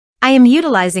I am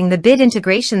utilizing the Bit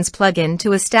Integrations plugin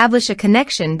to establish a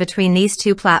connection between these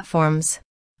two platforms.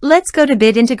 Let's go to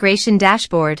Bit Integration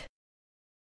Dashboard.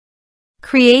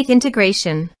 Create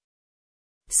integration.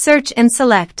 Search and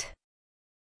select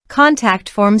Contact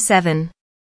Form 7.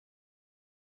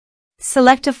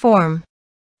 Select a form.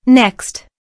 Next.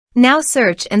 Now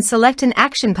search and select an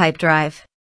action Pipedrive.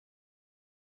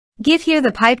 Give here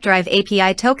the Pipedrive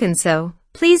API token, so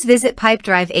please visit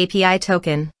Pipedrive API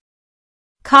token.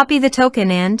 Copy the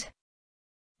token and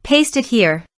paste it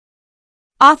here.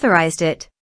 Authorized it.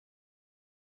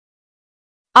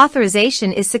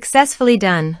 Authorization is successfully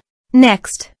done.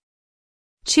 Next.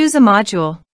 Choose a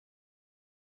module.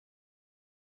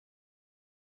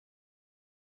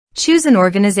 Choose an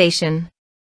organization.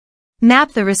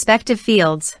 Map the respective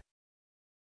fields.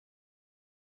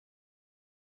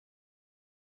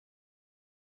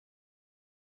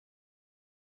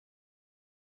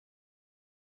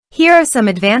 Here are some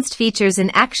advanced features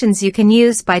and actions you can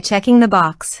use by checking the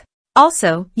box.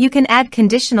 Also, you can add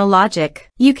conditional logic.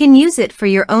 You can use it for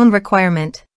your own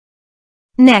requirement.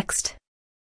 Next.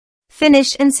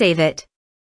 Finish and save it.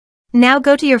 Now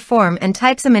go to your form and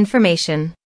type some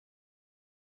information.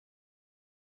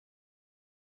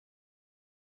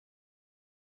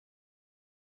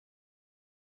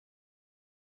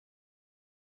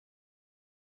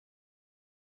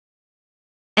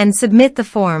 And submit the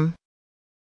form.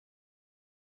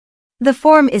 The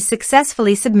form is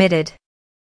successfully submitted.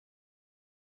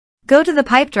 Go to the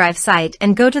Pipedrive site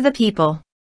and go to the people.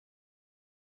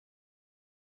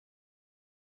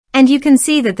 And you can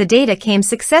see that the data came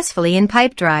successfully in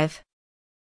Pipedrive.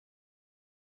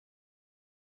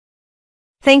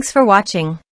 Thanks for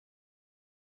watching.